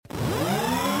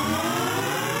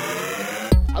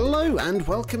Hello and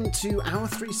welcome to Our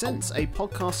 3 Cents, a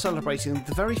podcast celebrating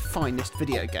the very finest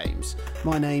video games.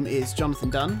 My name is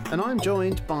Jonathan Dunn and I'm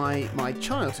joined by my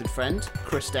childhood friend,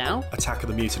 Chris Dow. Attack of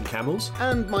the Mutant Camels.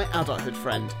 And my adulthood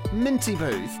friend, Minty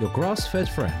Booth. Your grass-fed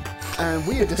friend. And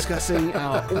we are discussing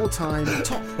our all-time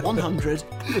top 100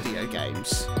 video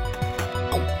games.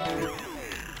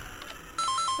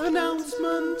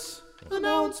 Announcement.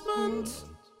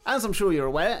 As I'm sure you're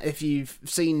aware, if you've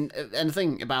seen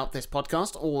anything about this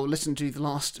podcast or listened to the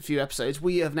last few episodes,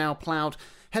 we have now ploughed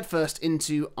headfirst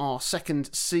into our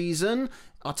second season,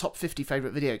 our top 50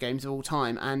 favourite video games of all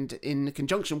time, and in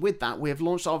conjunction with that, we have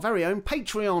launched our very own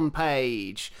Patreon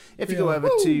page. If you go over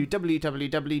to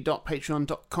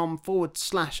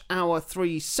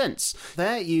www.patreon.com/our3cents,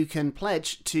 there you can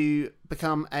pledge to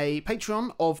become a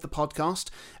patron of the podcast,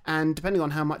 and depending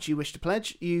on how much you wish to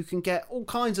pledge, you can get all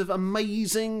kinds of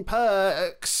amazing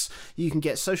perks. You can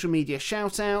get social media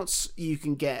shout-outs, you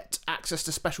can get access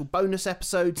to special bonus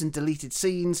episodes and deleted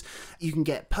scenes, you can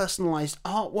get personalised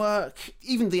artwork,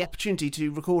 even the opportunity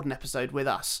to record an episode with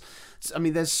us. I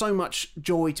mean, there's so much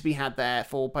joy to be had there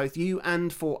for both you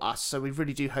and for us, so we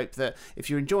really do hope that if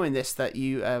you're enjoying this, that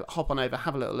you hop on over,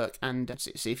 have a little look, and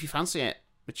see if you fancy it,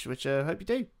 which I hope you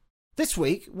do. This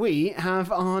week, we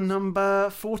have our number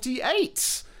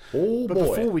 48. Oh, but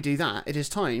boy. Before we do that, it is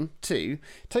time to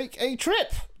take a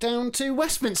trip down to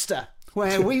Westminster,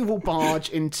 where we will barge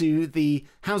into the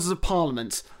Houses of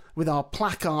Parliament with our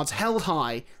placards held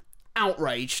high,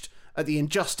 outraged at the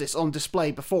injustice on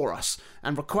display before us,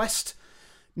 and request,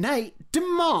 nay,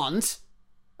 demand,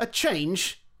 a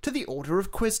change to the order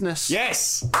of Quizness.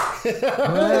 Yes!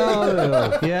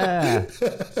 Oh, yeah.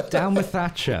 Down with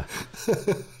Thatcher.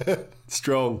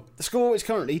 Strong. The score is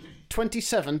currently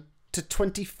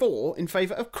 27-24 in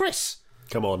favour of Chris.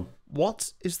 Come on.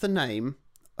 What is the name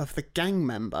of the gang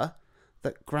member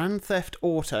that Grand Theft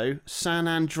Auto San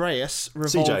Andreas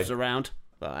revolves CJ. around?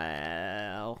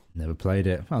 Well... Never played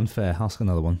it. Unfair. Ask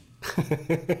another one.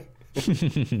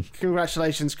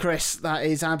 Congratulations, Chris. That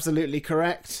is absolutely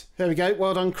correct. There we go.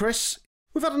 Well done, Chris.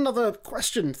 We've had another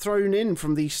question thrown in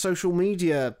from the social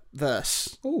media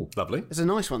verse. Oh, Lovely. It's a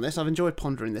nice one, this. I've enjoyed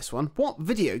pondering this one. What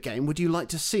video game would you like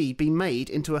to see be made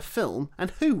into a film,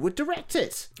 and who would direct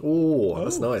it? Oh,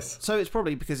 that's nice. So it's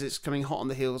probably because it's coming hot on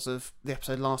the heels of the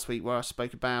episode last week where I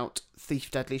spoke about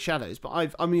Thief Deadly Shadows. But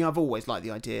I've always liked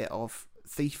the idea of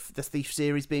the Thief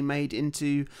series being made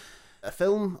into a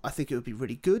film. I think it would be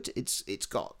really good. It's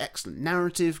got excellent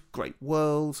narrative, great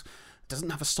world. Doesn't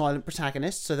have a silent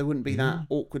protagonist, so there wouldn't be that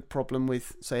awkward problem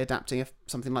with, say, adapting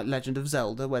something like Legend of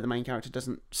Zelda, where the main character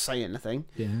doesn't say anything.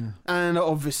 yeah. And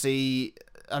obviously,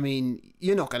 I mean,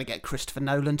 you're not going to get Christopher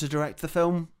Nolan to direct the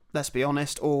film, let's be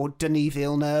honest, or Denis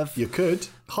Villeneuve. You could.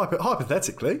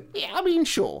 Hypothetically. Yeah, I mean,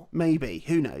 sure, maybe.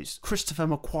 Who knows? Christopher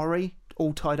McQuarrie,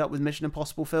 all tied up with Mission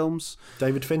Impossible films.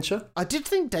 David Fincher. I did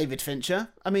think David Fincher.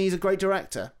 I mean, he's a great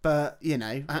director, but, you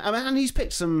know, and he's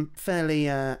picked some fairly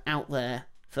out there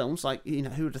films, like, you know,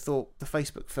 who would have thought the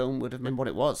Facebook film would have been what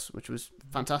it was, which was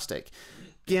fantastic.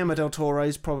 Guillermo del Toro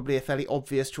is probably a fairly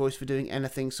obvious choice for doing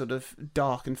anything sort of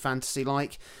dark and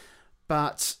fantasy-like,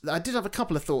 but I did have a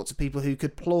couple of thoughts of people who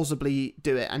could plausibly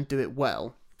do it and do it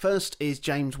well. First is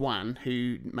James Wan,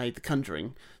 who made the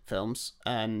Conjuring films,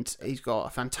 and he's got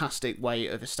a fantastic way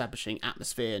of establishing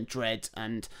atmosphere and dread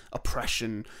and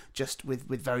oppression just with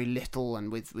very little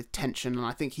and with tension, and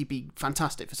I think he'd be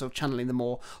fantastic for sort of channeling the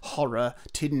more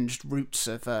horror-tinged roots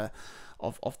of the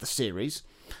series.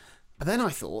 But then I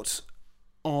thought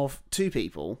of two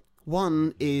people.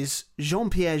 One is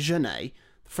Jean-Pierre Jeunet,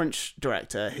 the French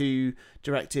director who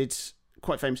directed,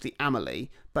 quite famously, Amélie,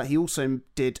 but he also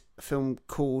did a film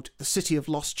called The City of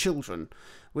Lost Children,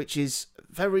 which is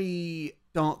very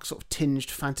dark, sort of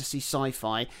tinged fantasy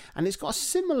sci-fi, and it's got a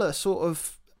similar sort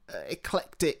of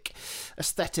eclectic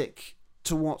aesthetic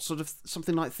to what sort of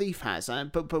something like Thief has,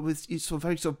 but with sort of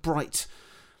very sort of bright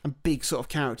and big sort of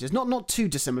characters. Not too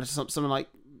dissimilar to something like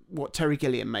what Terry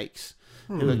Gilliam makes,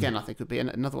 who again I think would be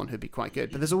another one who'd be quite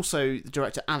good. But there's also the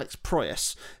director Alex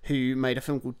Proyas, who made a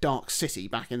film called Dark City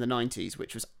back in the 90s,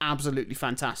 which was absolutely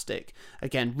fantastic.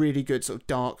 Again, really good sort of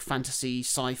dark fantasy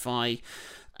sci-fi,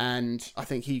 and I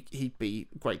think he'd be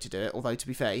great to do it. Although, to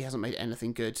be fair, he hasn't made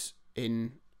anything good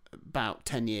in about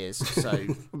 10 years, so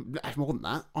more than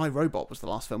that. iRobot was the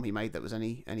last film he made that was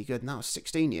any good, and that was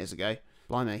 16 years ago.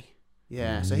 Blimey.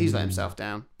 Yeah, so he's let himself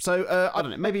down. So, I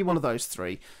don't know, maybe one of those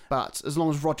three. But as long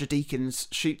as Roger Deakins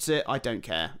shoots it, I don't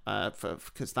care,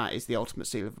 because that is the ultimate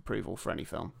seal of approval for any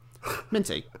film.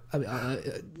 Minty. I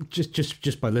mean,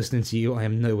 just by listening to you, I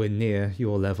am nowhere near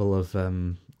your level of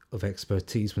of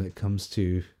expertise when it comes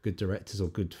to good directors or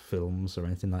good films or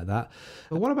anything like that.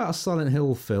 But what about a Silent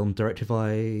Hill film directed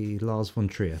by Lars von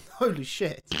Trier? Holy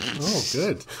shit. Oh,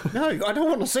 good. No, I don't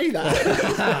want to see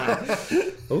that.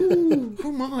 Ooh.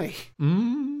 Oh my.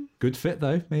 Good fit,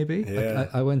 though, maybe. Yeah.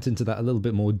 I went into that a little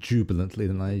bit more jubilantly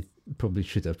than I probably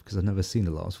should have, because I've never seen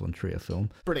a Lars von Trier film.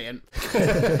 Brilliant.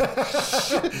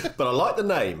 But I like the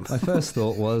name. My first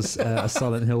thought was a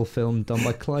Silent Hill film done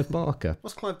by Clive Barker,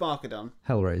 What's Clive Barker done?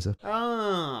 Hellraiser.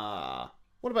 Ah.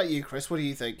 What about you, Chris? What do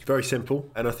you think? Very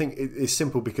simple, and I think it's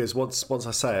simple because once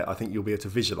I say it, I think you'll be able to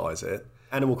visualise it.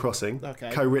 Animal Crossing, Okay.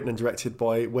 co-written and directed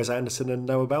by Wes Anderson and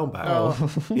Noah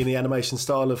Baumbach, in the animation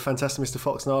style of Fantastic Mr.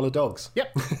 Fox and Isle of Dogs.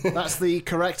 Yep, that's the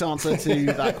correct answer to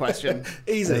that question.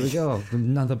 Easy. There we go.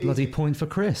 Another bloody point for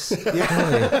Chris.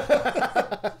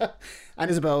 Yeah. And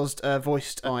Isabel's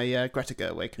voiced by Greta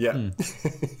Gerwig. Yeah.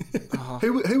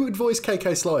 Who would voice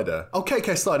KK Slider? Oh,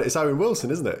 KK Slider, it's Owen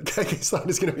Wilson, isn't it? KK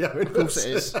Slider's going to be Owen Wilson. Of course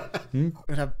it is.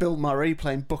 We'd have Bill Murray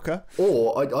playing Booker.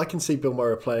 Or I can see Bill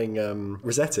Murray playing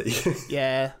Rossetti.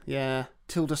 Yeah.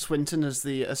 Tilda Swinton as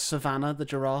Savannah, the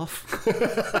giraffe.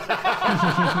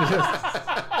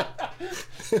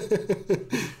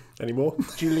 Any more?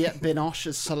 Juliette Binoche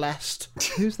as Celeste.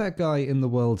 Who's that guy in The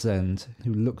World's End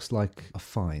who looks like a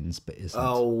Fiennes but isn't?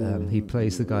 Oh. He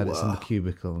plays the guy that's in the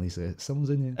cubicle and he's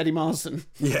someone's in here. Eddie Marsden.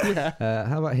 Yeah.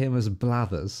 How about him as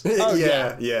Blathers? Oh,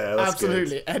 yeah, that's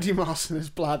absolutely. good. Eddie Marsden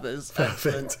as Blathers.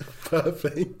 Perfect.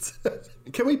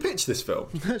 Can we pitch this film?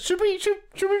 Should we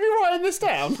be writing this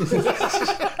down?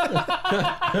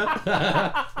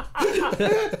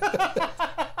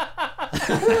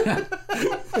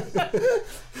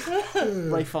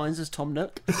 Ray Fiennes as Tom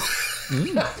Nook.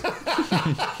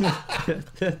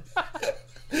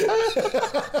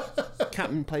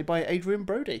 Captain played by Adrian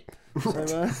Brody.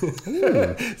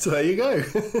 So there you go.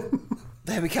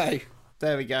 There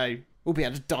we go. We'll be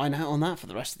able to dine out on that for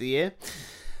the rest of the year.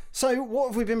 So, what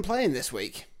have we been playing this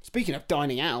week? Speaking of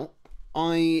dining out,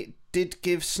 I did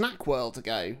give Snack World a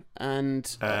go,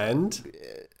 and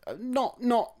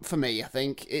not for me. I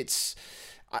think it's.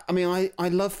 I mean, I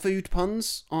love food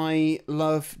puns. I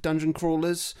love dungeon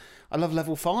crawlers. I love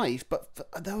level 5, but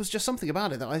there was just something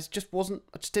about it that I just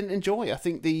didn't enjoy. I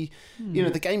think the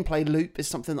gameplay loop is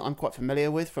something that I'm quite familiar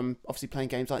with from obviously playing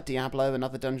games like Diablo and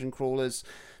other dungeon crawlers,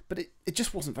 but it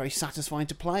just wasn't very satisfying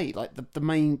to play. Like the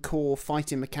main core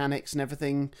fighting mechanics and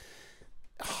everything,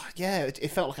 it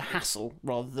felt like a hassle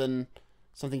rather than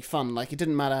something fun. Like, it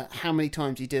didn't matter how many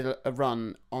times you did a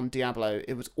run on Diablo,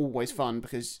 it was always fun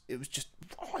because it was just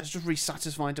really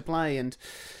satisfying to play. And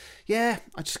yeah,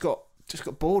 I just got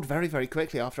bored very, very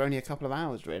quickly after only a couple of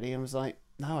hours, really, and was like,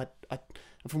 no, I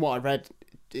from what I read,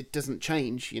 it doesn't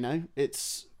change,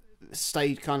 it's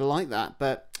stayed kind of like that,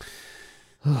 but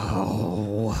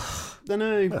I don't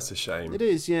know. That's a shame. It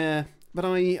is, yeah. But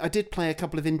I did play a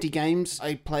couple of indie games.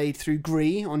 I played through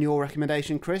Gree on your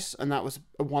recommendation, Chris, and that was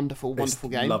a wonderful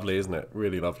game. Lovely, isn't it?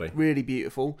 Really lovely. Really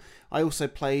beautiful. I also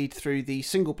played through the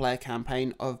single-player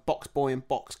campaign of Box Boy and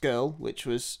Box Girl, which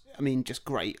was, just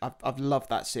great. I've loved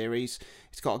that series.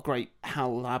 It's got a great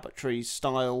HAL Laboratories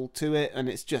style to it, and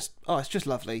it's just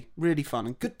lovely. Really fun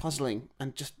and good puzzling,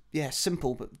 and just,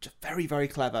 simple, but just very, very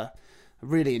clever. I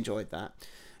really enjoyed that.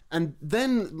 And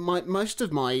then most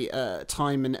of my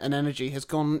time and energy has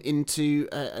gone into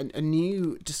a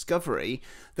new discovery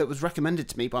that was recommended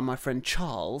to me by my friend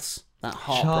Charles, that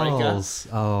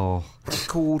heartbreaker.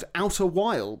 Called Outer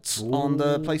Wilds on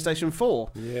the PlayStation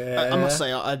 4. Yeah. I must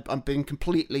say, I've been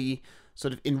completely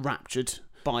sort of enraptured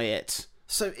by it.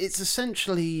 So it's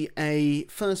essentially a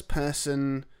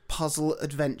first-person puzzle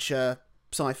adventure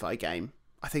sci-fi game,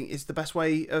 I think is the best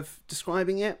way of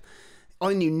describing it.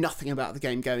 I knew nothing about the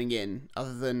game going in,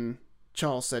 other than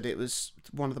Charles said it was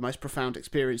one of the most profound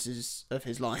experiences of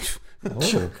his life.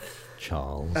 Oh,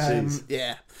 Charles.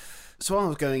 Yeah. So I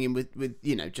was going in with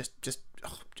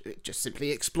just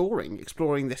simply exploring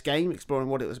this game, exploring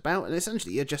what it was about, and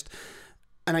essentially you're just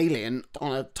an alien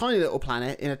on a tiny little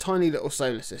planet in a tiny little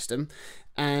solar system,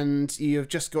 and you've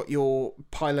just got your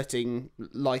piloting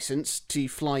license to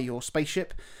fly your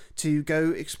spaceship to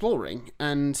go exploring,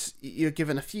 and you're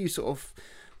given a few sort of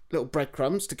little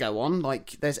breadcrumbs to go on.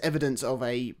 Like, there's evidence of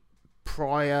a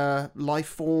prior life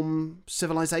form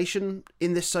civilization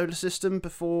in this solar system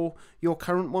before your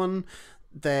current one.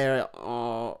 There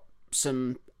are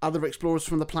some other explorers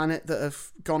from the planet that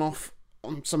have gone off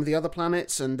on some of the other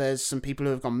planets, and there's some people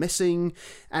who have gone missing,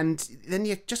 and then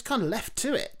you're just kind of left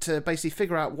to it to basically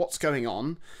figure out what's going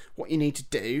on, what you need to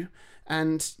do,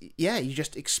 And yeah, you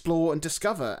just explore and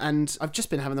discover. And I've just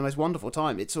been having the most wonderful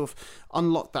time. It sort of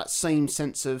unlocked that same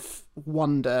sense of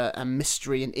wonder and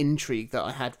mystery and intrigue that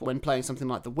I had when playing something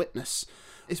like The Witness.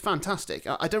 It's fantastic.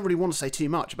 I don't really want to say too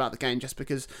much about the game just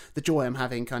because the joy I'm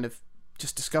having kind of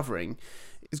just discovering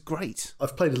is great.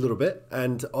 I've played a little bit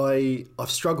and I've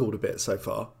struggled a bit so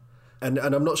far. And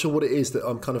I'm not sure what it is that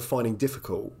I'm kind of finding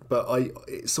difficult, but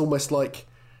it's almost like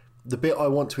the bit I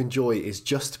want to enjoy is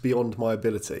just beyond my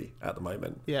ability at the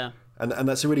moment. Yeah. And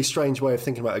that's a really strange way of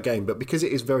thinking about a game, but because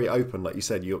it is very open, like you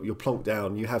said, you're plonked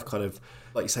down, you have kind of,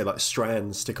 like you say, like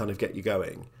strands to kind of get you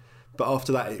going. But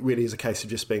after that, it really is a case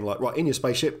of just being like, right, in your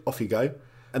spaceship, off you go.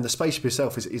 And the spaceship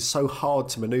itself is so hard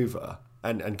to manoeuvre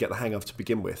and get the hang of to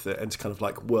begin with, and to kind of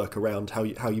like work around how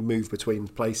you move between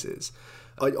places.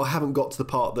 I haven't got to the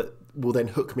part that will then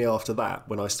hook me after that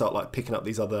when I start like picking up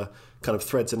these other kind of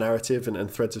threads of narrative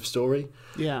and threads of story.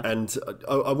 Yeah. And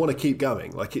I want to keep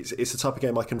going. Like it's a type of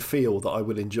game I can feel that I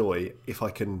will enjoy if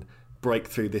I can break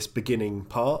through this beginning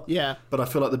part. Yeah. But I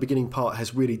feel like the beginning part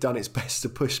has really done its best to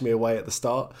push me away at the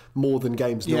start more than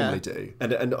games normally do.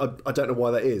 And I don't know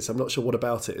why that is. I'm not sure what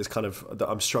about it is kind of that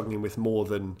I'm struggling with more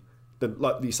than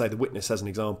like you say, The Witness as an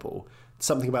example.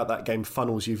 Something about that game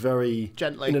funnels you very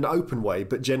gently, in an open way,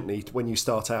 but gently when you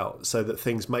start out, so that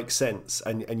things make sense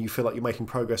and you feel like you're making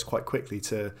progress quite quickly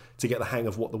to get the hang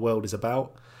of what the world is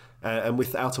about. And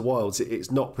with Outer Wilds,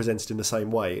 it's not presented in the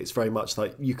same way. It's very much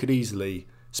like you could easily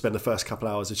spend the first couple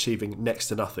hours achieving next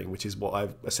to nothing, which is what I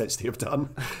essentially have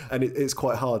done. And it's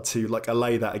quite hard to like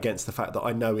allay that against the fact that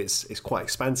I know it's quite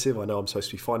expansive. I know I'm supposed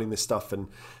to be finding this stuff and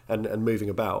moving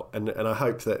about. And I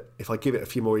hope that if I give it a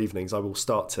few more evenings, I will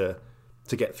start to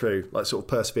get through, like sort of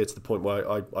persevere to the point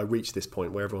where I reach this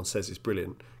point where everyone says it's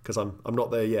brilliant, because I'm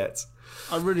not there yet.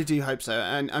 I really do hope so.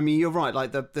 And I mean, you're right,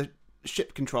 like the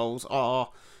ship controls are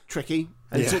tricky,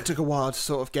 and it took a while to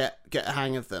sort of get a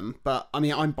hang of them, but I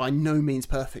mean, I'm by no means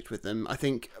perfect with them. I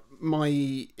think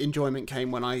my enjoyment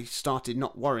came when I started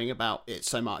not worrying about it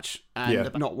so much,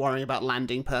 and not worrying about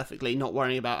landing perfectly, not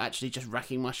worrying about actually just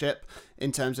wrecking my ship,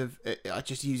 in terms of I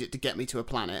just use it to get me to a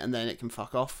planet and then it can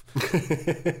fuck off.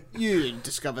 You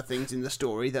discover things in the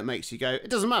story that makes you go, it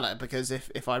doesn't matter, because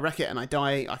if I wreck it and I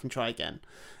die, I can try again.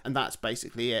 And that's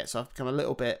basically it. So I've become a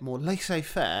little bit more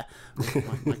laissez-faire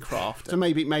with my craft. So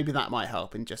maybe that might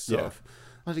help in just sort of,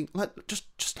 I think,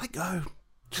 just let go.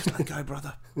 Just let go,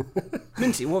 brother.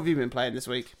 Minty, what have you been playing this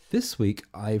week? This week,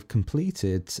 I've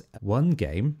completed one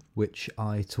game, which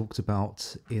I talked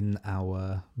about in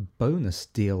our bonus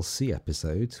DLC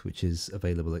episode, which is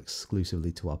available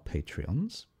exclusively to our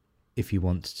Patreons. If you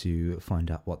want to find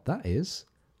out what that is,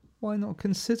 why not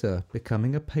consider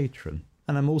becoming a patron?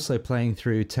 And I'm also playing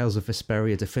through Tales of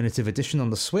Vesperia Definitive Edition on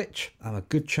the Switch. I'm a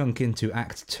good chunk into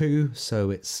Act 2, so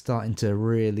it's starting to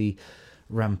really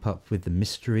ramp up with the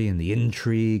mystery and the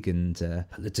intrigue and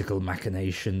political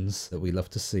machinations that we love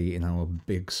to see in our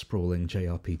big sprawling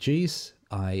JRPGs.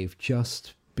 I've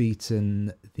just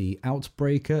beaten the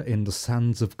Outbreaker in the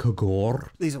Sands of Kogor.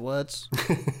 These are words.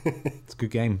 It's a good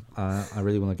game. I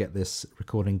really want to get this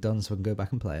recording done so I can go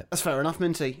back and play it. That's fair enough,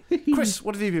 Minty. Chris,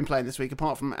 what have you been playing this week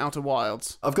apart from Outer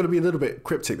Wilds? I've got to be a little bit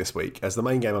cryptic this week, as the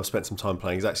main game I've spent some time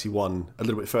playing is actually one a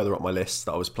little bit further up my list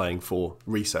that I was playing for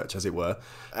research, as it were.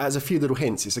 As a few little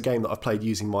hints, it's a game that I've played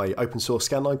using my open source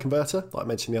scanline converter, like I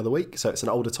mentioned the other week, so it's an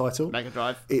older title. Mega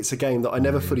Drive. It's a game that I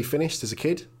never fully finished as a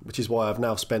kid, which is why I've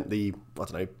now spent the,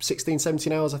 16,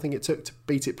 17 hours I think it took to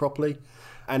beat it properly.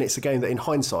 And it's a game that in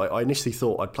hindsight I initially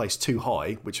thought I'd placed too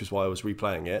high, which is why I was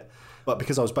replaying it. But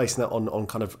because I was basing that on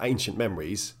kind of ancient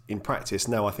memories, in practice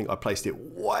now I think I placed it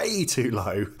way too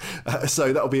low.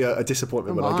 So that'll be a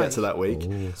disappointment when I get to that week.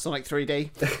 Sonic 3D.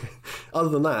 Other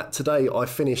than that, today I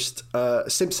finished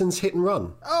Simpsons Hit and Run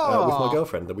with my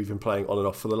girlfriend that we've been playing on and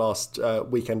off for the last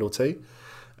weekend or two.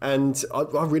 And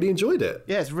I really enjoyed it.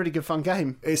 Yeah, it's a really good fun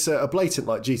game. It's a blatant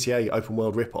like GTA open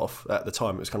world rip-off at the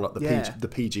time. It was kind of like the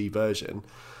PG version.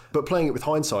 But playing it with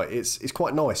hindsight, it's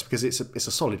quite nice because it's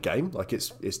a solid game. Like it's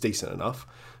decent enough.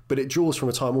 But it draws from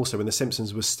a time also when The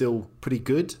Simpsons was still pretty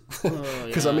good.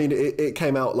 Because I mean, it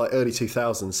came out like early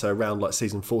 2000s, so around like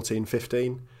season 14,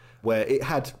 15, where it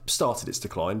had started its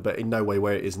decline, but in no way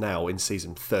where it is now in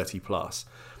season 30 plus.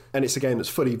 And it's a game that's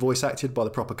fully voice acted by the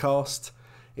proper cast.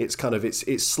 It's kind of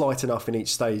it's slight enough in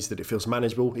each stage that it feels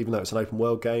manageable, even though it's an open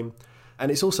world game.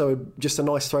 And it's also just a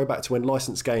nice throwback to when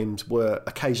licensed games were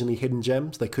occasionally hidden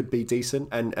gems. They could be decent,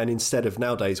 and instead of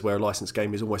nowadays where a licensed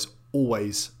game is almost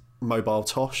always mobile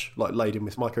tosh, like laden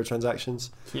with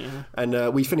microtransactions. Yeah.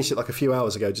 And we finished it like a few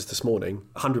hours ago, just this morning.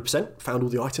 100%, found all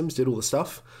the items, did all the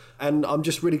stuff. And I'm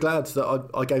just really glad that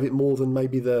I gave it more than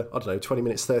maybe the, 20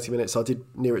 minutes, 30 minutes I did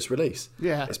near its release.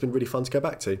 Yeah. It's been really fun to go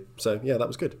back to. So, yeah, that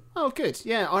was good. Oh, good.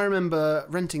 Yeah, I remember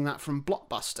renting that from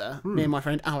Blockbuster. Me and my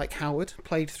friend Alec Howard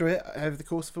played through it over the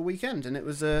course of a weekend, and it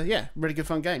was, really good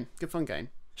fun game. Good fun game.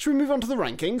 Should we move on to the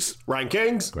rankings?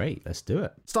 Rankings! Great, let's do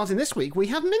it. Starting this week, we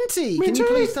have Minty. Can you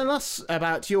please tell us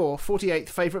about your 48th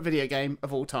favourite video game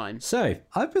of all time? So,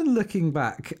 I've been looking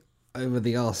back over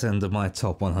the arse end of my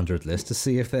top 100 list to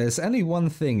see if there's any one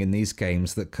thing in these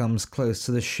games that comes close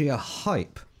to the sheer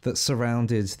hype that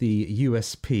surrounded the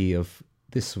USP of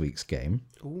this week's game.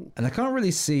 Ooh. And I can't really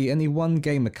see any one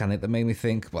game mechanic that made me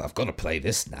think, well, I've got to play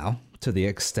this now, to the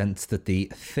extent that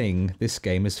the thing this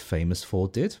game is famous for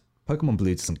did. Pokemon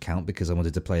Blue doesn't count because I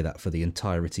wanted to play that for the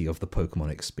entirety of the Pokemon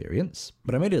experience.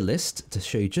 But I made a list to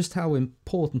show you just how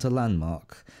important a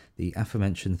landmark the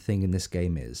aforementioned thing in this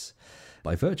game is.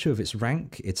 By virtue of its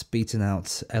rank, it's beaten out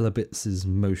Elebits'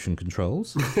 motion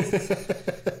controls,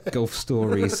 Golf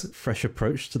Story's fresh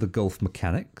approach to the golf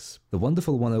mechanics, the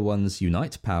Wonderful 101's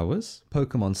Unite powers,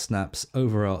 Pokemon Snap's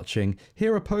overarching,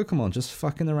 here are Pokemon just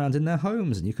fucking around in their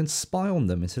homes and you can spy on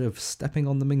them instead of stepping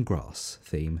on them in grass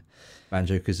theme,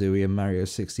 Banjo-Kazooie and Mario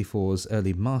 64's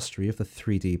early mastery of the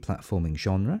 3D platforming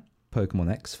genre,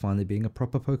 Pokemon X finally being a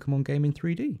proper Pokemon game in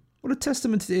 3D. What a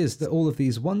testament it is that all of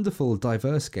these wonderful,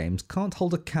 diverse games can't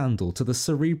hold a candle to the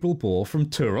cerebral bore from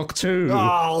Turok 2.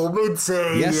 Oh,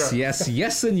 Minty!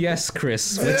 Yes, and yes,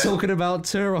 Chris. We're talking about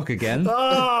Turok again.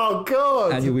 Oh,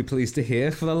 God! And you'll be pleased to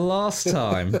hear for the last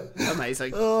time.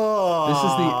 Amazing. Oh. This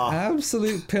is the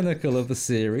absolute pinnacle of the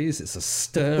series. It's a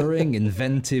stirring,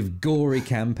 inventive, gory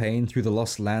campaign through the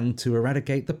Lost Land to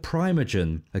eradicate the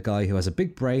Primogen, a guy who has a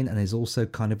big brain and is also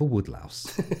kind of a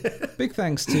woodlouse. Big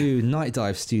thanks to Night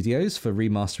Dive Studios for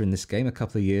remastering this game a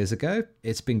couple of years ago.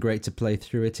 It's been great to play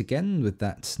through it again with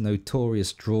that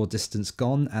notorious draw distance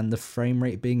gone and the frame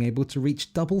rate being able to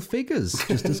reach double figures,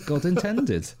 just as God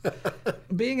intended.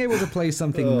 Being able to play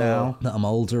something now that I'm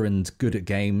older and good at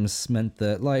games meant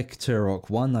that, like Turok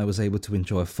 1, I was able to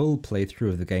enjoy a full playthrough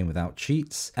of the game without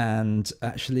cheats and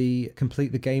actually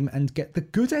complete the game and get the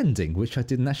good ending, which I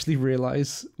didn't actually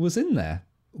realise was in there.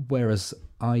 Whereas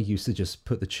I used to just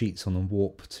put the cheats on and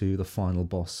warp to the final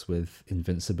boss with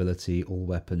invincibility, all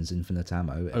weapons, infinite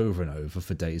ammo, over and over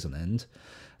for days on end.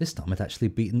 This time I'd actually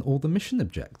beaten all the mission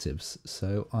objectives,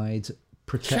 so I'd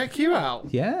Check you out.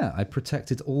 Yeah, I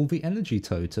protected all the energy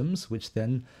totems, which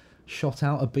then shot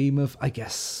out a beam of, I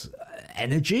guess,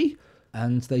 energy,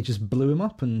 and they just blew him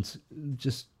up and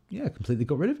just, completely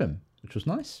got rid of him, which was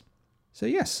nice. So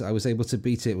yes, I was able to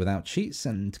beat it without cheats,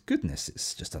 and goodness,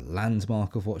 it's just a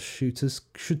landmark of what shooters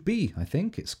should be, I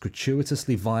think. It's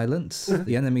gratuitously violent.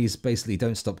 The enemies basically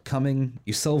don't stop coming.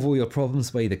 You solve all your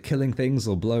problems by either killing things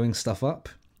or blowing stuff up.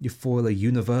 You foil a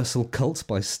universal cult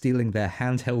by stealing their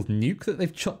handheld nuke that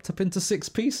they've chopped up into 6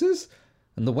 pieces.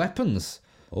 And the weapons.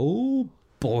 Oh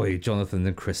boy, Jonathan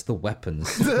and Chris, the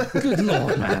weapons. Good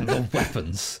lord, man, the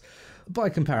weapons. By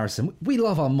comparison, we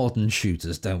love our modern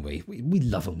shooters, don't we? We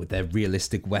love them with their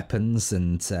realistic weapons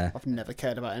and... I've never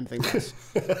cared about anything else.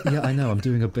 Yeah, I know, I'm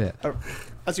doing a bit.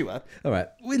 As you were. All right,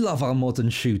 we love our modern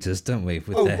shooters, don't we?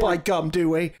 With by gum, do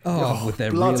we? with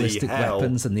their realistic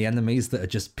weapons and the enemies that are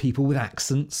just people with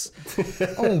accents.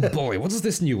 Oh boy, what does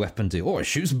this new weapon do? Oh, it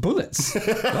shoots bullets.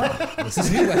 What's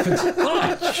this new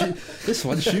weapon? This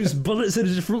one shoots bullets in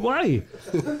a different way.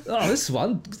 Oh, this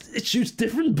one, it shoots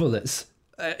different bullets.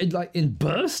 In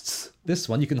bursts. This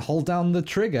one, you can hold down the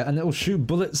trigger and it'll shoot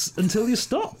bullets until you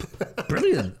stop.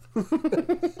 Brilliant.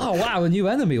 Oh, wow, a new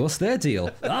enemy. What's their deal?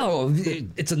 Oh,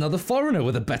 it's another foreigner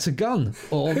with a better gun.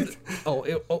 Or in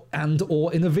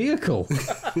a vehicle.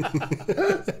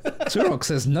 Turok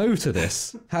says no to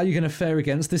this. How are you going to fare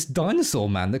against this dinosaur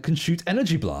man that can shoot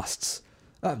energy blasts?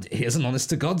 Here's an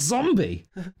honest-to-God zombie.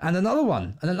 And another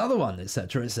one,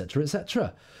 etc., etc.,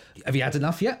 etc. Have you had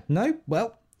enough yet? No?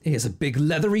 Well... here's a big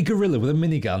leathery gorilla with a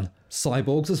minigun.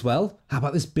 Cyborgs as well. How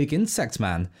about this big insect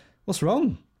man? What's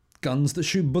wrong? Guns that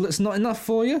shoot bullets not enough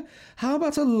for you? How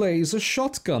about a laser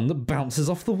shotgun that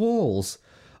bounces off the walls?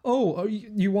 Oh,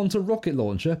 you want a rocket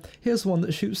launcher? Here's one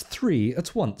that shoots 3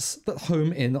 at once that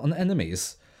home in on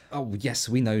enemies. Oh, yes,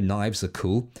 we know knives are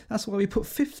cool. That's why we put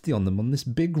 50 on them on this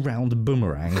big round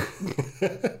boomerang.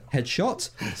 Headshot?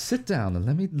 Sit down and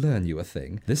let me learn you a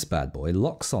thing. This bad boy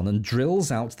locks on and drills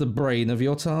out the brain of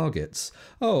your targets.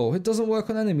 Oh, it doesn't work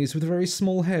on enemies with very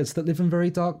small heads that live in very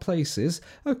dark places.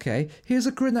 Okay, here's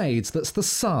a grenade that's the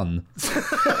sun.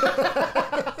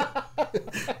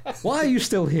 Why are you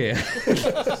still here?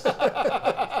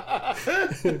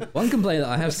 One complaint that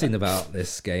I have seen about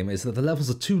this game is that the levels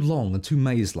are too long and too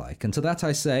maze-like, and to that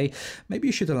I say, maybe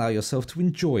you should allow yourself to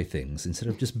enjoy things instead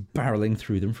of just barreling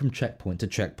through them from checkpoint to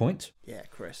checkpoint. Yeah,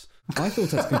 Chris. I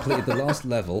thought I'd completed the last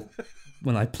level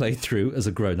when I played through as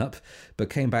a grown-up, but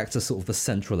came back to sort of the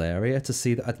central area to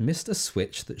see that I'd missed a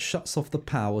switch that shuts off the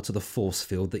power to the force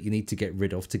field that you need to get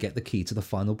rid of to get the key to the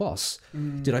final boss.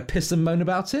 Did I piss and moan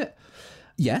about it?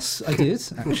 Yes, I did,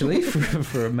 actually,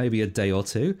 for maybe a day or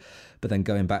two. But then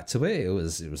going back to it, it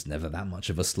was never that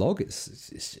much of a slog.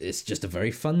 It's just a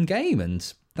very fun game,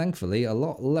 and thankfully a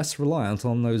lot less reliant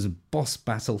on those boss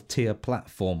battle tier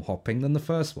platform hopping than the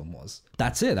first one was.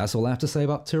 That's it. That's all I have to say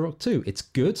about Turok 2. It's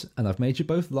good, and I've made you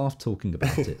both laugh talking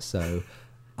about it, so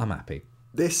I'm happy.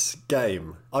 This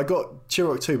game, I got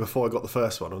Turok 2 before I got the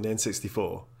first one on the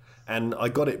N64. And I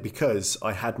got it because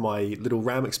I had my little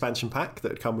RAM expansion pack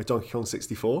that had come with Donkey Kong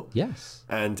 64. Yes.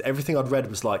 And everything I'd read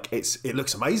was like, it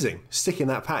looks amazing. Stick in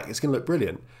that pack, it's going to look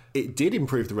brilliant. It did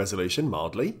improve the resolution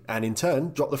mildly, and in turn,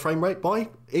 dropped the frame rate by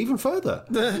even further.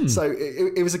 So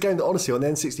it was a game that, honestly, on the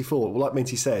N64, like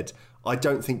Minty said, I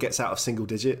don't think gets out of single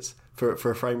digits for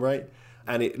a frame rate.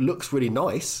 And it looks really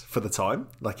nice for the time.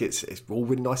 Like, it's all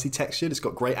really nicely textured. It's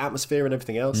got great atmosphere and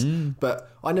everything else. But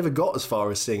I never got as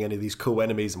far as seeing any of these cool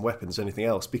enemies and weapons or anything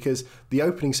else, because the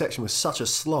opening section was such a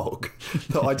slog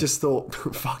that I just thought,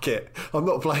 fuck it, I'm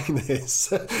not playing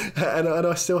this. and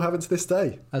I still haven't to this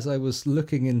day. As I was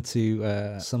looking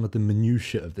into some of the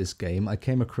minutiae of this game, I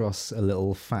came across a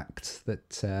little fact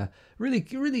that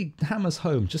really hammers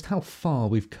home just how far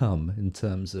we've come in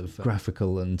terms of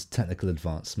graphical and technical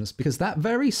advancements, because that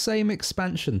very same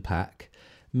expansion pack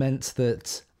meant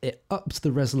that it upped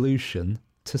the resolution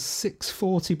to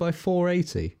 640 by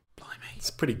 480. Blimey. It's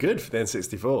pretty good for the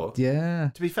N64. Yeah.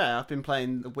 To be fair, I've been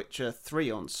playing The Witcher 3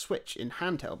 on Switch in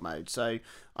handheld mode, so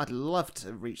I'd love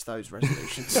to reach those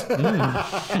resolutions. Funny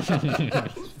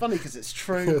because it's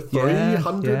true.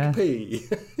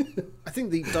 300p. I think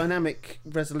the dynamic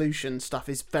resolution stuff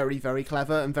is very, very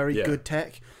clever and very good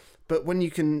tech, but when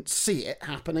you can see it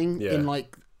happening in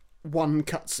like one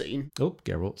cutscene. Oh,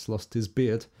 Geralt's lost his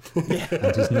beard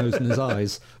and his nose and his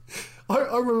eyes.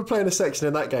 I remember playing a section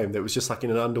in that game that was just like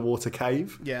in an underwater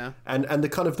cave. Yeah. And the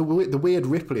kind of the weird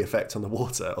ripply effect on the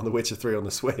water on The Witcher 3 on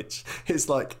the Switch. It's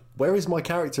like, where is my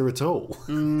character at all?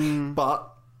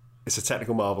 But it's a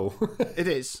technical marvel. It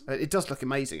is. It does look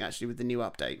amazing, actually, with the new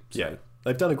update. So. Yeah.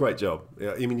 They've done a great job.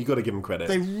 I mean, you've got to give them credit.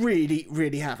 They really,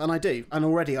 really have. And I do. And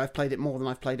already I've played it more than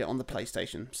I've played it on the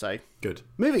PlayStation. So good.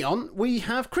 Moving on, we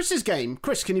have Chris's game.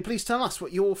 Chris, can you please tell us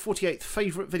what your 48th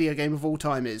favourite video game of all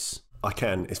time is? I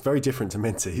can. It's very different to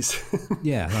Minty's.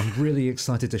 Yeah, I'm really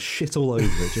excited to shit all over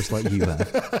it, just like you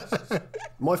have.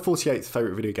 My 48th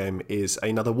favourite video game is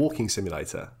another walking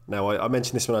simulator. Now, I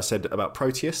mentioned this when I said about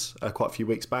Proteus quite a few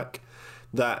weeks back,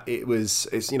 that it's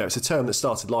a term that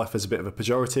started life as a bit of a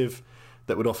pejorative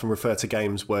that would often refer to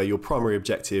games where your primary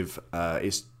objective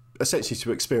is essentially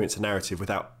to experience a narrative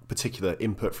without particular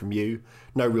input from you,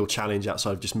 no real challenge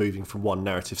outside of just moving from one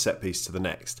narrative set piece to the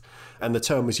next. And the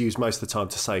term was used most of the time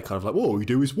to say kind of like, well, all you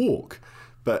do is walk.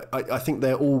 But I think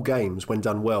they're all games, when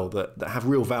done well, that have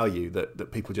real value,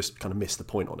 that people just kind of miss the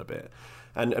point on a bit.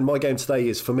 And my game today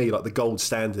is, for me, like the gold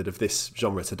standard of this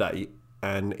genre to date,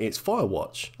 and it's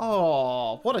Firewatch.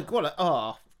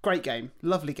 Oh, great game.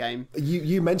 Lovely game.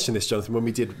 You mentioned this, Jonathan, when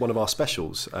we did one of our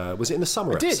specials. Was it in the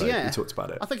summer episode? Yeah. We talked about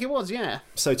it. I think it was, yeah.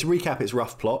 So to recap its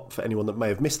rough plot, for anyone that may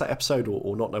have missed that episode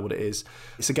or not know what it is,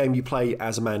 it's a game you play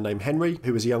as a man named Henry,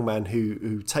 who is a young man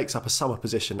who takes up a summer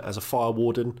position as a fire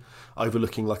warden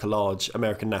overlooking like a large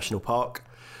American national park.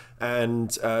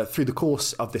 And through the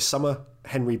course of this summer,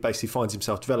 Henry basically finds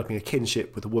himself developing a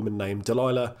kinship with a woman named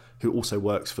Delilah, who also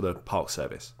works for the park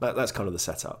service. That's kind of the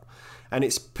setup. And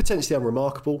it's potentially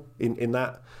unremarkable in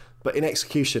that. But in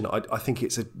execution, I think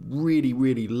it's a really,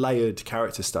 really layered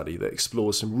character study that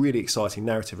explores some really exciting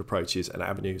narrative approaches and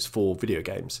avenues for video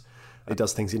games. It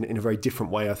does things in a very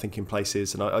different way, I think, in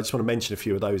places. And I just want to mention a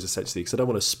few of those, essentially, because I don't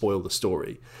want to spoil the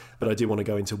story. But I do want to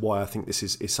go into why I think this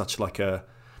is such like a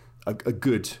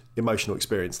good emotional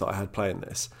experience that I had playing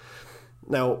this.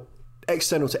 Now,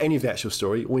 external to any of the actual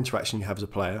story or interaction you have as a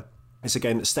player, it's a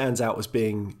game that stands out as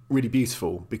being really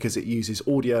beautiful because it uses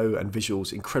audio and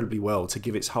visuals incredibly well to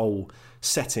give its whole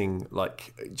setting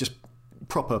like just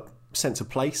proper sense of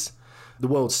place. The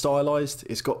world's stylized.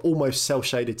 It's got almost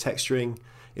cel-shaded texturing.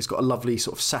 It's got a lovely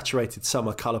sort of saturated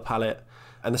summer colour palette.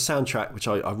 And the soundtrack, which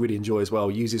I really enjoy as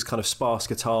well, uses kind of sparse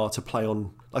guitar to play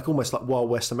on like almost like Wild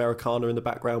West Americana in the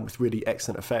background with really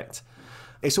excellent effect.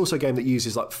 It's also a game that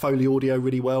uses like Foley audio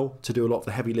really well to do a lot of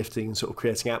the heavy lifting and sort of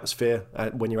creating atmosphere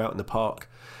when you're out in the park.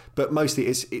 But mostly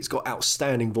it's got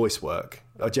outstanding voice work.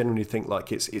 I genuinely think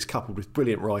like it's coupled with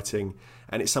brilliant writing,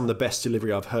 and it's some of the best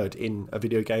delivery I've heard in a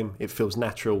video game. It feels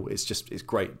natural. It's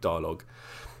great dialogue.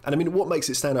 And I mean, what makes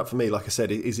it stand out for me, like I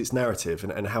said, is its narrative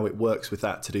and how it works with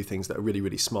that to do things that are really,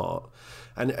 really smart.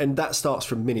 And that starts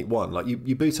from minute one. Like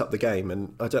you boot up the game,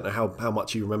 and I don't know how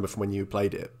much you remember from when you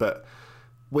played it, but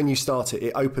when you start it,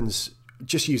 it opens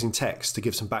just using text to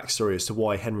give some backstory as to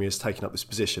why Henry has taken up this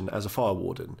position as a fire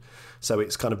warden. So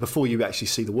it's kind of before you actually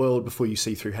see the world, before you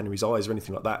see through Henry's eyes or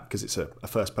anything like that, because it's a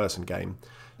first-person game,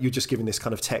 you're just given this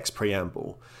kind of text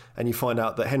preamble. And you find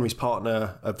out that Henry's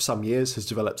partner of some years has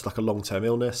developed like a long-term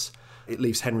illness. It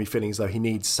leaves Henry feeling as though he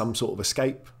needs some sort of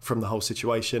escape from the whole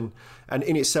situation. And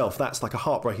in itself, that's like a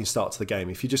heartbreaking start to the game.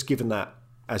 If you're just given that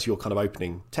as your kind of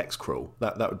opening text crawl,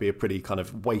 that would be a pretty kind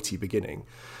of weighty beginning.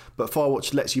 But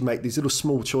Firewatch lets you make these little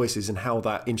small choices in how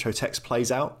that intro text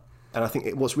plays out. And I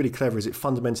think what's really clever is it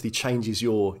fundamentally changes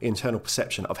your internal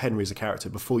perception of Henry as a character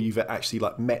before you've actually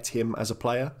like met him as a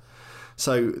player.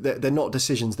 So they're not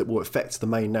decisions that will affect the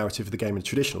main narrative of the game in a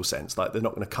traditional sense. Like they're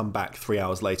not going to come back 3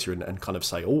 hours later and kind of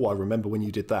say, oh, I remember when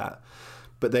you did that.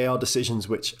 But they are decisions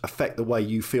which affect the way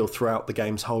you feel throughout the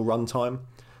game's whole runtime.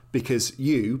 Because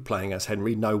you, playing as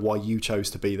Henry, know why you chose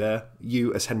to be there.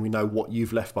 You, as Henry, know what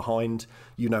you've left behind.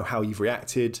 You know how you've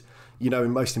reacted. You know,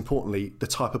 and most importantly, the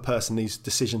type of person these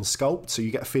decisions sculpt. So you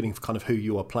get a feeling for kind of who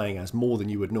you are playing as more than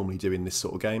you would normally do in this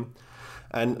sort of game.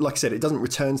 And like I said, it doesn't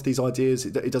return to these ideas.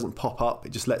 It doesn't pop up.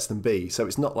 It just lets them be. So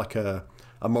it's not like a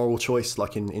moral choice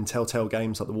like in Telltale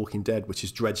games like The Walking Dead, which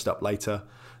is dredged up later,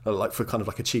 like for kind of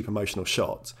like a cheap emotional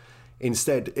shot.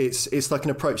 Instead, it's like an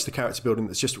approach to character building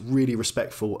that's just really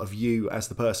respectful of you as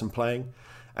the person playing.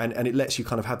 And it lets you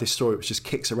kind of have this story which just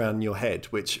kicks around in your head,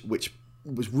 which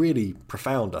was really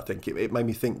profound, I think. It made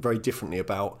me think very differently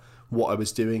about what I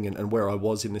was doing and where I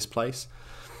was in this place.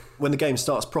 When the game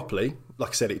starts properly, like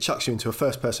I said, it chucks you into a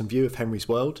first-person view of Henry's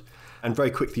world, and very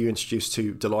quickly you're introduced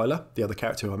to Delilah, the other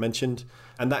character who I mentioned,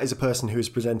 and that is a person who is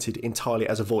presented entirely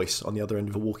as a voice on the other end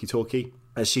of a walkie-talkie,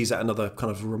 as she's at another kind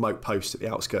of remote post at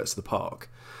the outskirts of the park.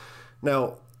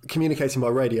 Now, communicating by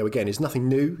radio, again, is nothing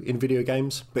new in video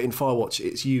games, but in Firewatch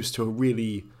it's used to a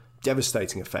really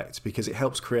devastating effect because it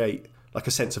helps create like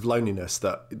a sense of loneliness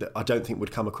that I don't think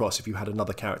would come across if you had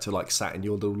another character like sat in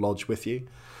your little lodge with you.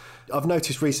 I've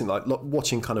noticed recently, like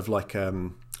watching kind of like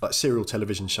serial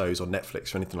television shows on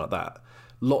Netflix or anything like that,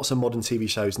 lots of modern TV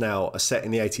shows now are set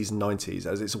in the 80s and 90s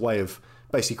as it's a way of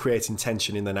basically creating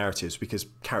tension in their narratives because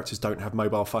characters don't have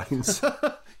mobile phones.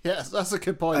 Yes, that's a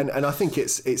good point. And I think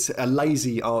it's a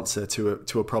lazy answer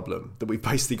to a problem that we've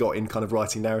basically got in kind of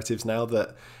writing narratives now,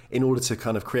 that in order to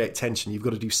kind of create tension, you've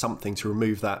got to do something to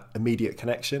remove that immediate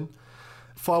connection.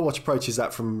 Firewatch approaches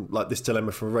that from like this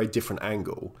dilemma from a very different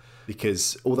angle,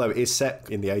 because although it is set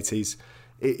in the 80s,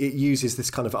 it uses this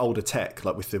kind of older tech,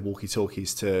 like with the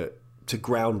walkie-talkies, to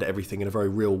ground everything in a very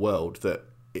real world, that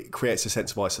it creates a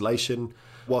sense of isolation,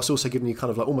 whilst also giving you kind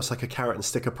of like almost like a carrot and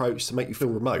stick approach to make you feel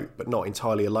remote, but not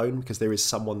entirely alone, because there is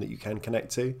someone that you can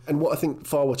connect to. And what I think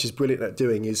Firewatch is brilliant at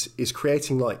doing is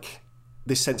creating like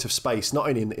this sense of space, not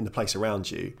only in the place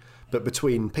around you, but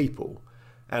between people.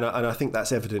 And I think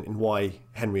that's evident in why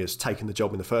Henry has taken the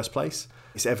job in the first place.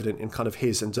 It's evident in kind of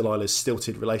his and Delilah's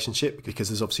stilted relationship, because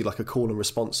there's obviously like a call and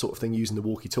response sort of thing using the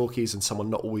walkie-talkies and someone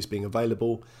not always being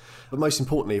available. But most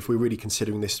importantly, if we're really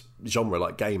considering this genre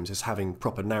like games as having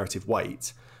proper narrative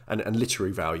weight and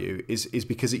literary value, is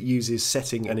because it uses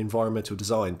setting and environmental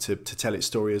design to tell its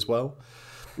story as well.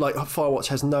 Like Firewatch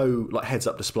has no like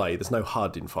heads-up display. There's no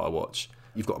HUD in Firewatch.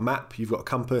 You've got a map, you've got a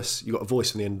compass, you've got a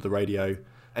voice on the end of the radio.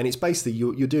 And it's basically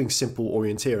you're doing simple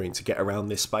orienteering to get around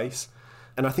this space.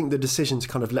 And I think the decision to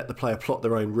kind of let the player plot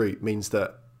their own route means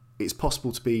that it's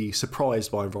possible to be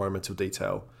surprised by environmental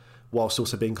detail, whilst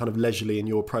also being kind of leisurely in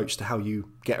your approach to how you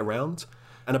get around.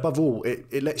 And above all,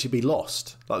 it lets you be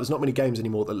lost. Like there's not many games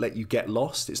anymore that let you get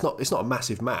lost. It's not a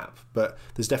massive map, but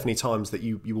there's definitely times that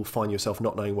you will find yourself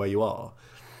not knowing where you are.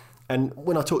 And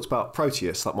when I talked about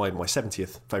Proteus, like my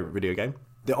 70th favourite video game,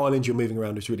 the island you're moving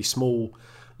around is really small.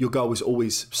 Your goal is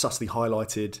always subtly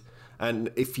highlighted,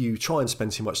 and if you try and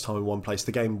spend too much time in one place,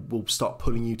 the game will start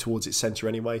pulling you towards its centre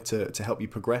anyway to help you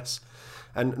progress.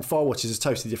 And Firewatch is a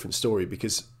totally different story,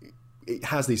 because it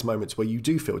has these moments where you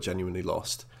do feel genuinely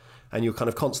lost, and you're kind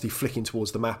of constantly flicking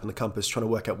towards the map and the compass, trying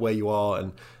to work out where you are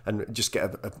and just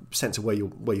get a sense of where your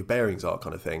bearings are,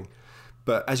 kind of thing.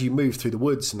 But as you move through the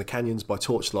woods and the canyons by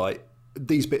torchlight,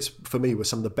 these bits for me were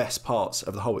some of the best parts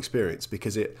of the whole experience,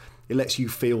 because it lets you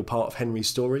feel part of Henry's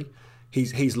story.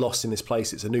 he's lost in this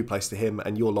place, it's a new place to him,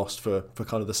 and you're lost for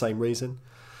kind of the same reason.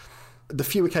 The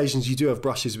few occasions you do have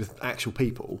brushes with actual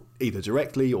people, either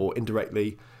directly or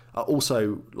indirectly, are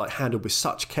also like handled with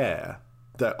such care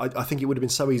that I think it would have been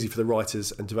so easy for the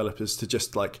writers and developers to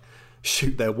just like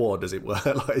shoot their wad, as it were,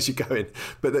 like as you go in.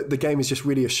 But the game is just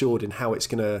really assured in how it's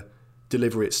going to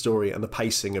deliver its story, and the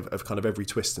pacing of kind of every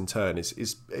twist and turn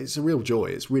is a real joy.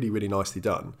 It's really, really nicely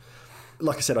done.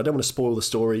 Like I said, I don't want to spoil the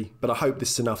story, but I hope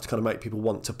this is enough to kind of make people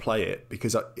want to play it,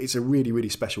 because it's a really, really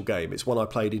special game. It's one I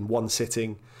played in one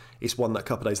sitting. It's one that a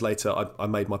couple of days later I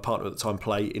made my partner at the time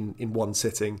play in one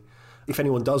sitting. If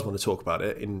anyone does want to talk about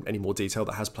it in any more detail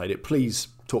that has played it, please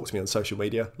talk to me on social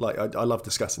media. Like I love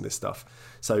discussing this stuff,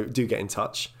 so do get in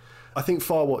touch. I think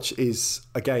Firewatch is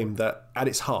a game that at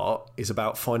its heart is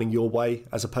about finding your way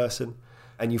as a person,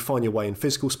 and you find your way in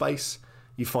physical space.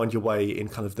 You find your way in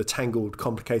kind of the tangled,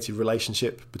 complicated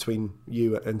relationship between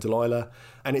you and Delilah.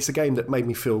 And it's a game that made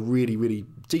me feel really, really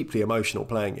deeply emotional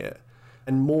playing it.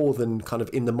 And more than kind of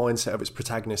in the mindset of its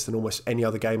protagonist than almost any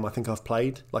other game I think I've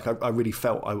played. Like I really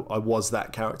felt I was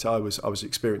that character. I was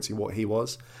experiencing what he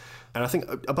was. And I think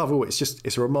above all,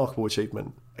 it's a remarkable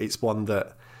achievement. It's one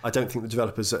that I don't think the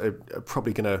developers are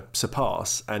probably going to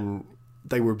surpass. And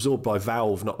they were absorbed by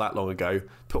Valve not that long ago,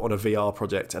 put on a VR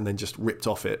project, and then just ripped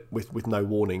off it with no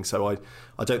warning. So I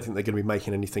don't think they're going to be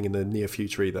making anything in the near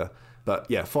future either. But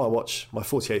yeah, Firewatch, my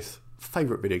 48th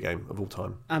favourite video game of all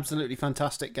time. Absolutely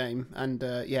fantastic game, and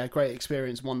yeah, great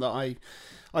experience, one that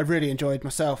I really enjoyed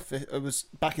myself. It was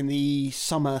back in the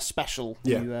summer special.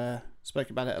 Yeah. You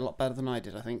spoke about it a lot better than I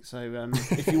did, I think. So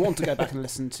if you want to go back and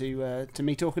listen to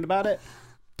me talking about it,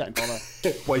 don't bother.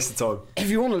 Waste of time. If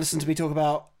you want to listen to me talk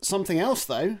about something else,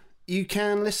 though, you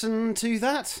can listen to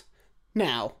that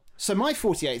now. So my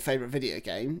 48th favourite video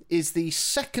game is the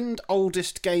second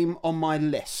oldest game on my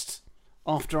list,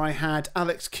 after I had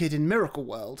Alex Kidd in Miracle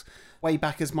World way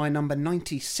back as my number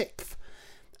 96th.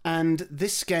 And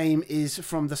this game is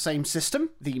from the same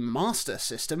system, the Master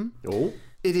System. Oh.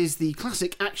 It is the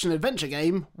classic action-adventure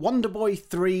game, Wonder Boy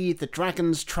 3: The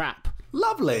Dragon's Trap.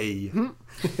 Lovely.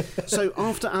 So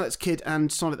after Alex Kidd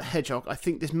and Sonic the Hedgehog, I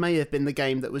think this may have been the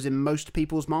game that was in most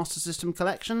people's Master System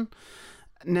collection.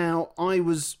 Now, I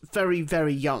was very,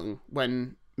 very young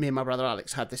when me and my brother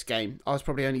Alex had this game. I was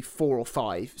probably only 4 or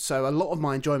 5, so a lot of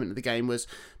my enjoyment of the game was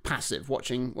passive,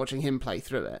 watching him play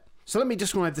through it. So let me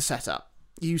describe the setup.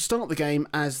 You start the game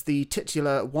as the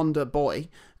titular Wonder Boy,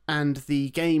 and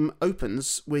the game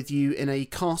opens with you in a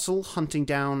castle hunting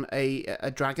down a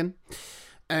dragon.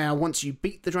 Once you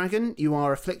beat the dragon, you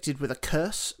are afflicted with a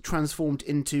curse, transformed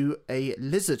into a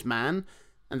lizard man,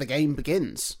 and the game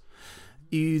begins.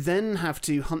 You then have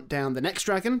to hunt down the next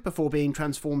dragon before being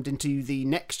transformed into the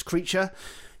next creature.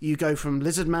 You go from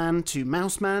lizard man to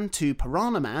mouse man to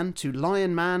piranha man to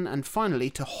lion man and finally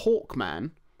to hawk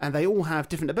man, and they all have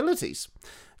different abilities.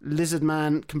 Lizard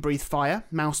man can breathe fire,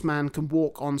 mouse man can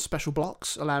walk on special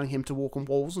blocks, allowing him to walk on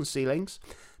walls and ceilings,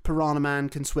 piranha man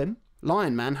can swim.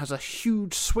 Lion Man has a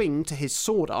huge swing to his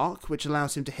sword arc, which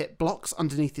allows him to hit blocks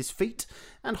underneath his feet,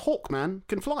 and Hawkman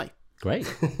can fly.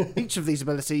 Great. Each of these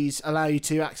abilities allow you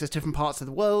to access different parts of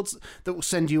the world that will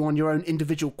send you on your own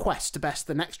individual quest to best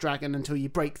the next dragon until you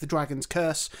break the dragon's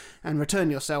curse and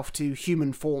return yourself to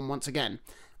human form once again.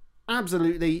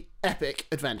 Absolutely epic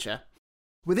adventure.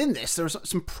 Within this, there are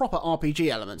some proper RPG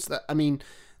elements that, I mean,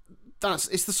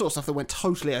 it's the sort of stuff that went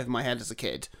totally over my head as a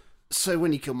kid. So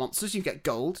when you kill monsters, you get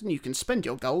gold, and you can spend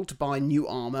your gold to buy new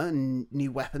armour and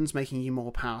new weapons, making you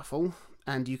more powerful.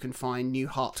 And you can find new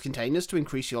heart containers to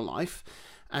increase your life.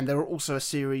 And there are also a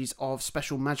series of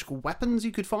special magical weapons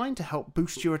you could find to help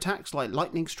boost your attacks, like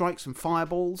lightning strikes and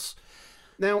fireballs.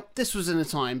 Now, this was in a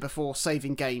time before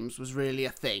saving games was really a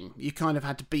thing. You kind of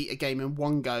had to beat a game in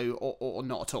one go or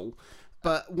not at all.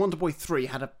 But Wonder Boy 3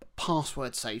 had a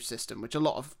password save system, which a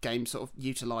lot of games sort of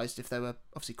utilised if they were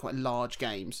obviously quite large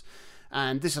games.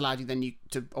 And this allowed you then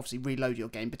to obviously reload your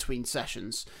game between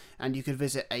sessions. And you could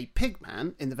visit a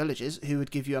pigman in the villages who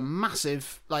would give you a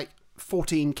massive,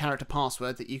 14-character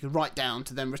password that you could write down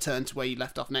to then return to where you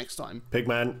left off next time.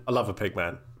 Pigman. I love a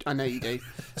pigman. I know you do,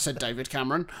 said David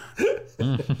Cameron.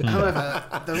 However,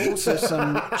 there are also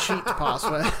some cheat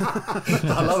passwords.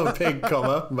 I love a pig,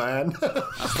 man.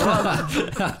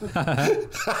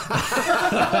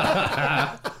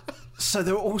 So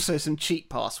there are also some cheat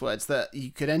passwords that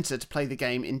you could enter to play the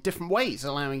game in different ways,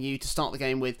 allowing you to start the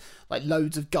game with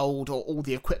loads of gold or all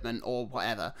the equipment or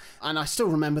whatever. And I still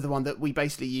remember the one that we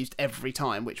basically used every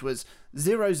time, which was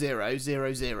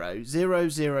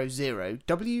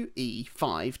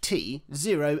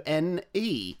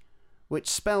 00000000WE5T0NE, which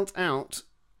spelled out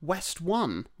West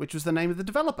One, which was the name of the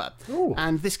developer. Ooh.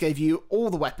 And this gave you all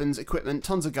the weapons, equipment,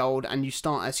 tons of gold, and you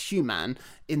start as Human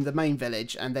in the main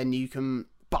village, and then you can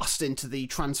bust into the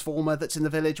transformer that's in the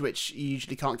village, which you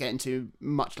usually can't get into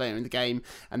much later in the game,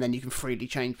 and then you can freely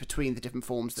change between the different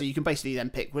forms. So you can basically then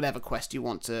pick whatever quest you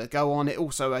want to go on. It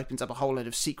also opens up a whole load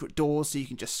of secret doors, so you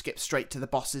can just skip straight to the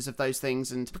bosses of those things.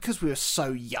 And because we were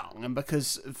so young, and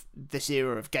because of this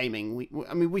era of gaming,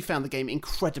 we found the game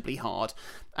incredibly hard,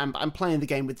 and playing the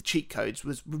game with the cheat codes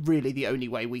was really the only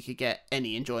way we could get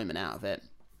any enjoyment out of it.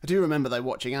 I do remember, though,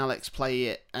 watching Alex play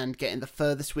it and getting the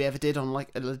furthest we ever did on, like,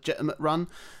 a legitimate run,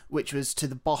 which was to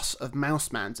the boss of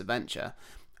Mouseman's Adventure.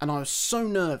 And I was so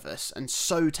nervous and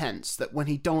so tense that when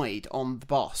he died on the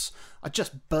boss, I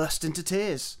just burst into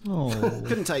tears. Oh.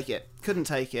 Couldn't take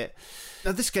it.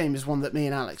 Now, this game is one that me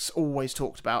and Alex always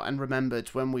talked about and remembered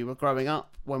when we were growing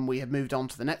up, when we had moved on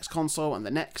to the next console and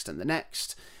the next and the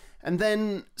next. And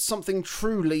then something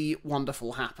truly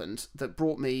wonderful happened that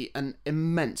brought me an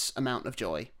immense amount of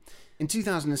joy. In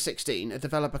 2016, a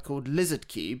developer called Lizard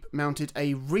Cube mounted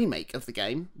a remake of the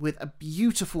game with a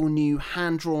beautiful new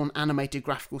hand-drawn animated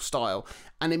graphical style,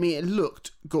 and it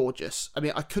looked gorgeous. I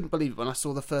mean, I couldn't believe it when I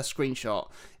saw the first screenshot.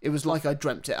 It was like I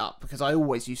dreamt it up, because I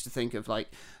always used to think of like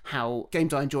how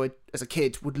games I enjoyed as a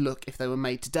kid would look if they were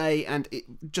made today, and it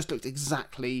just looked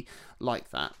exactly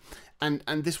like that.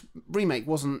 And this remake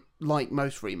wasn't like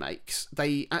most remakes.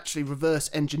 They actually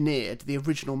reverse engineered the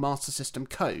original Master System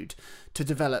code to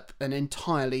develop an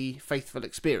entirely faithful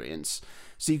experience.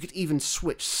 So you could even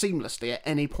switch seamlessly at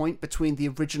any point between the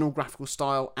original graphical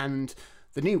style and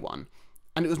the new one.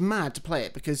 And it was mad to play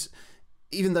it, because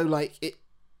even though like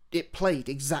it played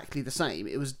exactly the same,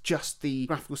 it was just the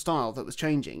graphical style that was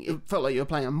changing. It felt like you were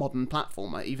playing a modern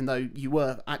platformer, even though you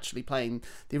were actually playing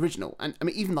the original. And I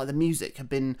mean, even like the music had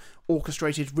been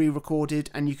orchestrated, re-recorded,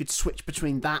 and you could switch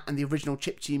between that and the original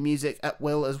chiptune music at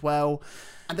will as well.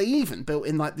 And they even built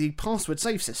in like the password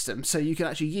save system, so you can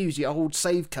actually use your old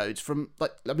save codes from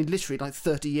literally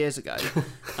 30 years ago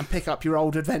and pick up your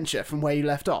old adventure from where you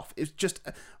left off. It's just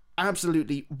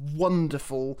absolutely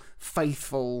wonderful,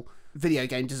 faithful video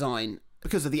game design.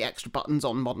 Because of the extra buttons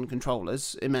on modern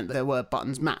controllers, it meant that there were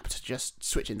buttons mapped to just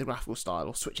switching the graphical style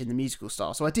or switching the musical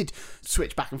style. So I did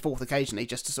switch back and forth occasionally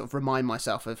just to sort of remind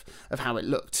myself of how it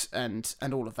looked and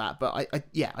all of that. But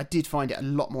I did find it a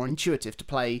lot more intuitive to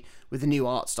play with the new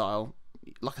art style,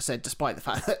 like I said, despite the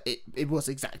fact that it was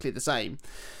exactly the same.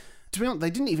 To be honest, they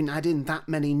didn't even add in that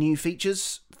many new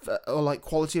features or like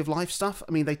quality of life stuff.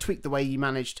 I mean, they tweaked the way you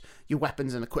managed your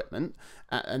weapons and equipment,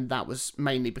 and that was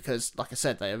mainly because, like I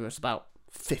said, there was about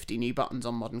 50 new buttons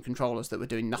on modern controllers that were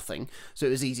doing nothing. So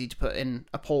it was easy to put in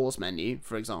a pause menu,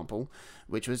 for example,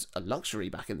 which was a luxury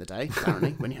back in the day,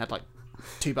 apparently, when you had like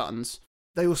 2 buttons.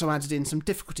 They also added in some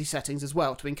difficulty settings as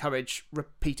well to encourage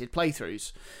repeated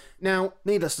playthroughs. Now,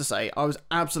 needless to say, I was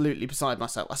absolutely beside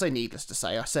myself. I say needless to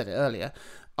say, I said it earlier.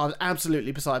 I was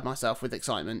absolutely beside myself with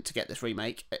excitement to get this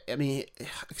remake. I mean,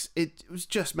 it was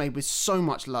just made with so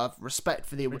much love, respect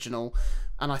for the original,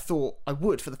 and I thought I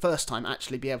would, for the first time,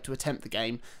 actually be able to attempt the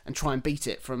game and try and beat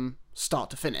it from start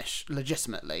to finish,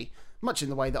 legitimately, much in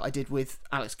the way that I did with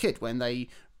Alex Kidd when they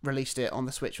released it on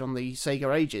the Switch on the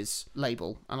Sega Ages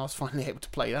label, and I was finally able to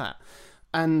play that.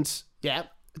 And yeah,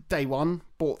 day one,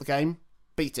 bought the game,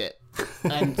 beat it.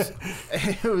 And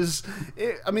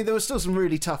there were still some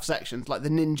really tough sections, like the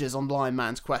ninjas on Lion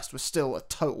Man's Quest was still a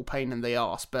total pain in the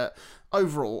arse, but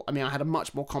overall, I mean, I had a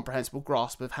much more comprehensible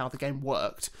grasp of how the game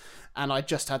worked, and I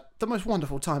just had the most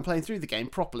wonderful time playing through the game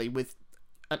properly with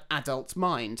an adult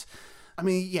mind. I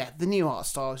mean, yeah, the new art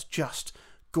style is just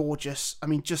gorgeous. I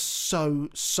mean, just so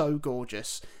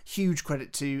gorgeous. Huge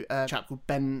credit to a chap called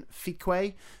Ben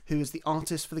Fique, who is the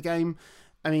artist for the game.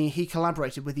 I mean, he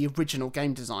collaborated with the original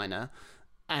game designer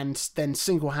and then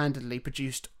single-handedly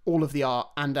produced all of the art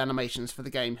and animations for the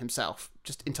game himself,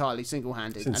 just entirely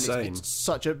single-handed. It's insane. And it's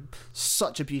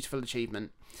such a beautiful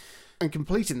achievement. And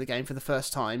completing the game for the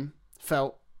first time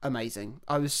felt amazing.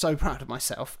 I was so proud of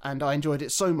myself, and I enjoyed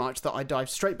it so much that I dived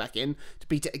straight back in to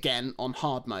beat it again on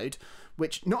hard mode,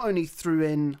 which not only threw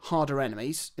in harder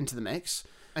enemies into the mix,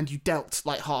 and you dealt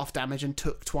like half damage and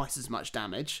took twice as much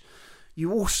damage,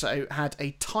 you also had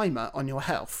a timer on your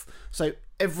health. So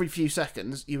every few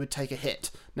seconds you would take a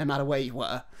hit, no matter where you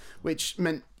were, which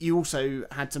meant you also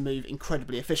had to move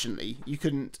incredibly efficiently. You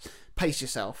couldn't pace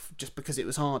yourself just because it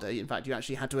was harder. In fact, you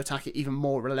actually had to attack it even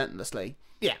more relentlessly.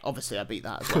 Yeah, obviously I beat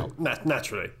that as well.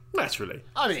 Naturally.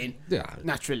 I mean, yeah,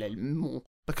 naturally more.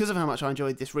 Because of how much I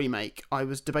enjoyed this remake, I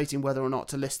was debating whether or not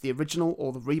to list the original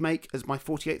or the remake as my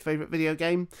 48th favourite video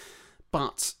game.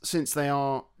 But since they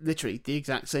are literally the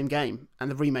exact same game,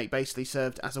 and the remake basically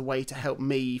served as a way to help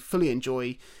me fully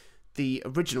enjoy the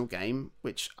original game,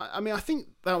 which, I mean, I think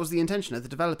that was the intention of the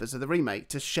developers of the remake,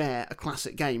 to share a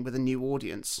classic game with a new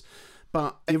audience.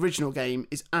 But the original game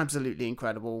is absolutely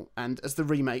incredible, and as the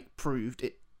remake proved,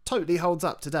 it totally holds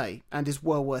up today and is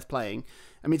well worth playing.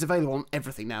 I mean, it's available on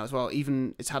everything now as well.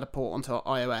 Even it's had a port onto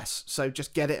iOS, so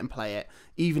just get it and play it,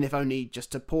 even if only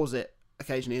just to pause it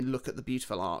occasionally and look at the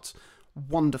beautiful art.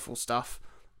 Wonderful stuff,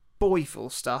 boyful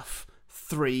stuff,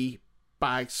 3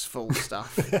 bags full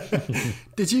stuff.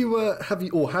 Did you have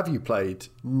you played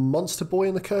Monster Boy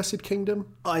and the Cursed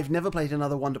Kingdom? I've never played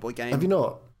another Wonder Boy game. Have you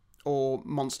not? Or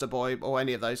Monster Boy or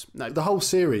any of those. No. The whole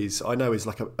series I know is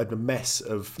like a mess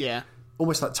of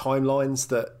almost like timelines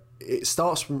that it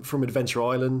starts from Adventure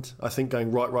Island, I think,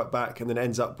 going right back, and then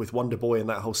ends up with Wonder Boy and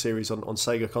that whole series on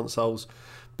Sega consoles.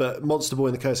 But Monster Boy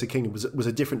and the Cursed Kingdom was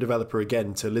a different developer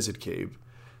again to Lizard Cube,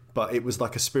 but it was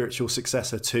like a spiritual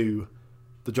successor to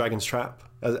the Dragon's Trap,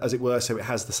 as it were, so it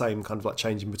has the same kind of like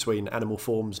changing between animal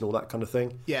forms and all that kind of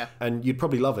thing. Yeah. And you'd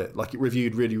probably love it. Like, it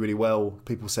reviewed really, really well.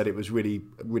 People said it was really,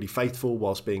 really faithful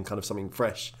whilst being kind of something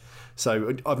fresh.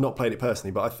 So I've not played it personally,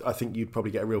 but I think you'd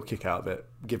probably get a real kick out of it,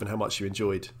 given how much you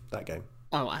enjoyed that game.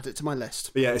 I'll add it to my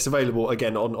list. But yeah, it's available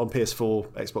again on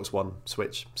PS4, Xbox One,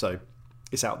 Switch, so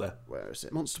it's out there. Where is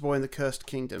it? Monster Boy and the Cursed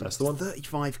Kingdom. That's the one.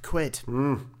 35 quid.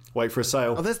 Wait for a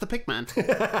sale. Oh, there's the Pigman.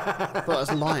 I thought that was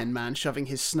Lion Man shoving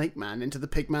his Snake Man into the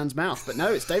Pigman's mouth, but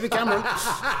no, it's David Cameron.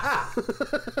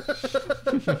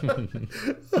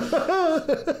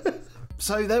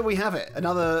 So there we have it.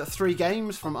 Another 3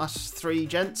 games from us 3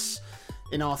 gents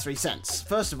in our 3 cents.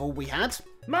 First of all, we had...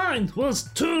 Mine was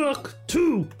Turok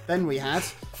 2. Then we had...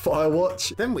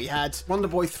 Firewatch. Then we had Wonder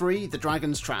Boy 3, The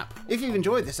Dragon's Trap. If you've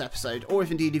enjoyed this episode, or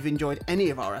if indeed you've enjoyed any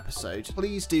of our episodes,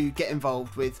 please do get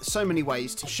involved with so many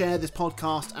ways to share this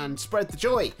podcast and spread the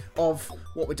joy of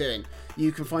what we're doing.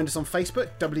 You can find us on Facebook,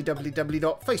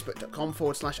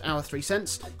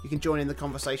 www.facebook.com/our3cents. You can join in the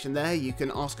conversation there. You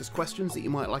can ask us questions that you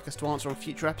might like us to answer on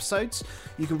future episodes.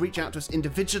 You can reach out to us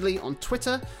individually on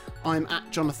Twitter. I'm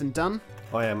at Jonathan Dunn.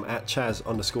 I am at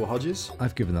Chaz_Hodges.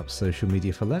 I've given up social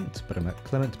media for Lent, but I'm at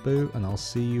Clement Boo, and I'll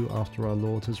see you after our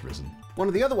Lord has risen. One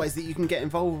of the other ways that you can get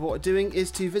involved with what we're doing is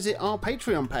to visit our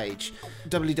Patreon page,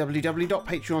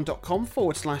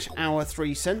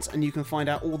 www.patreon.com/our3cents, and you can find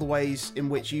out all the ways in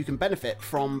which you can benefit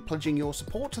from pledging your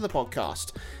support to the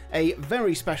podcast. A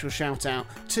very special shout out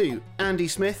to Andy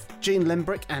Smith, Gene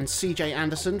Limbrick, and CJ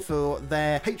Anderson for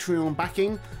their Patreon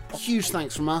backing. Huge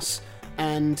thanks from us.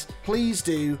 And please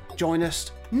do join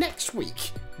us next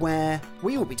week, where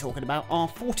we will be talking about our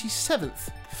 47th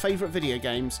favourite video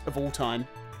games of all time.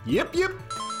 Yep.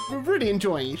 We're really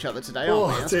enjoying each other today,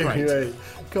 aren't we? That's great.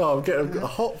 God, I'm getting a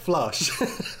hot flush.